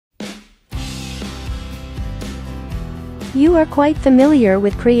You are quite familiar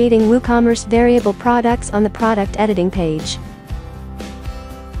with creating WooCommerce variable products on the product editing page.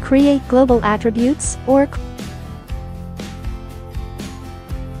 Create global attributes, or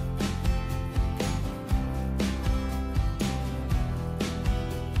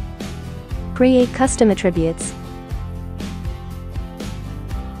create custom attributes.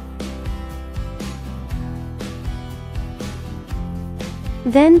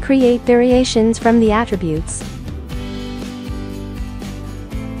 Then create variations from the attributes.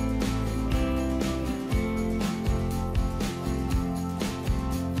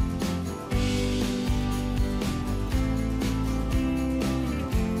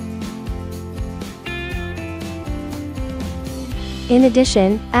 In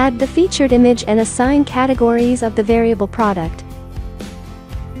addition, add the featured image and assign categories of the variable product.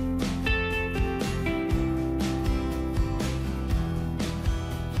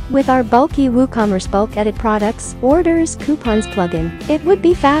 With our bulky WooCommerce bulk edit products, orders, coupons plugin, it would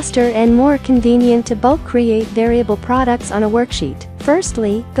be faster and more convenient to bulk create variable products on a worksheet.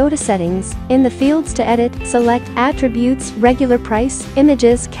 Firstly, go to Settings. In the fields to edit, select Attributes, Regular Price,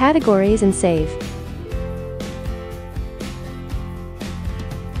 Images, Categories and save.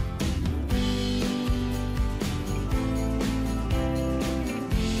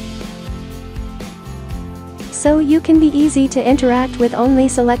 So you can be easy to interact with only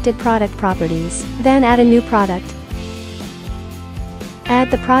selected product properties. Then add a new product. Add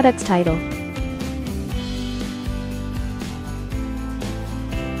the product's title.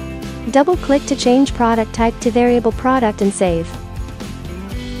 Double-click to change product type to variable product and save.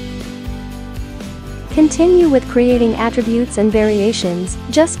 Continue with creating attributes and variations.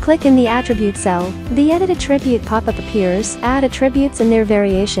 Just click in the attribute cell. The Edit Attribute pop-up appears. Add attributes and their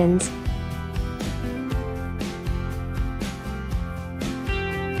variations.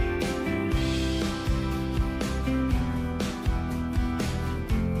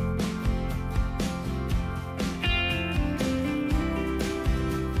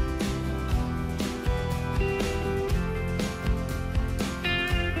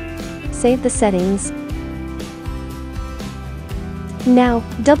 Save the settings. Now,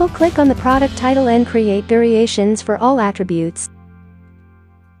 double-click on the product title and create variations for all attributes.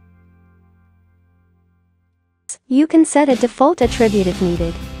 You can set a default attribute if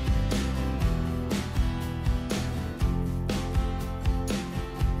needed.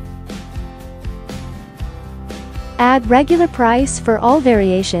 Add regular price for all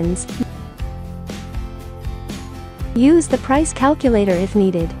variations. Use the price calculator if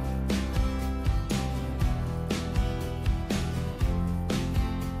needed.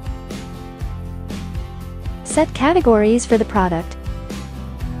 Set categories for the product.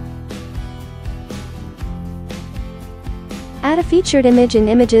 Add a featured image and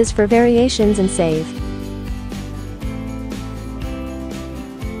images for variations and save.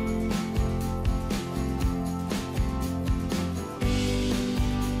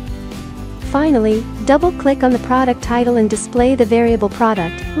 Finally, double-click on the product title and display the variable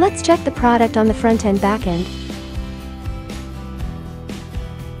product. Let's check the product on the front and back end.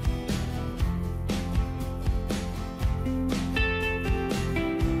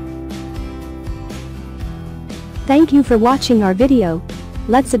 Thank you for watching our video.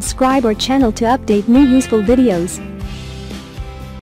 Let's subscribe our channel to update new useful videos.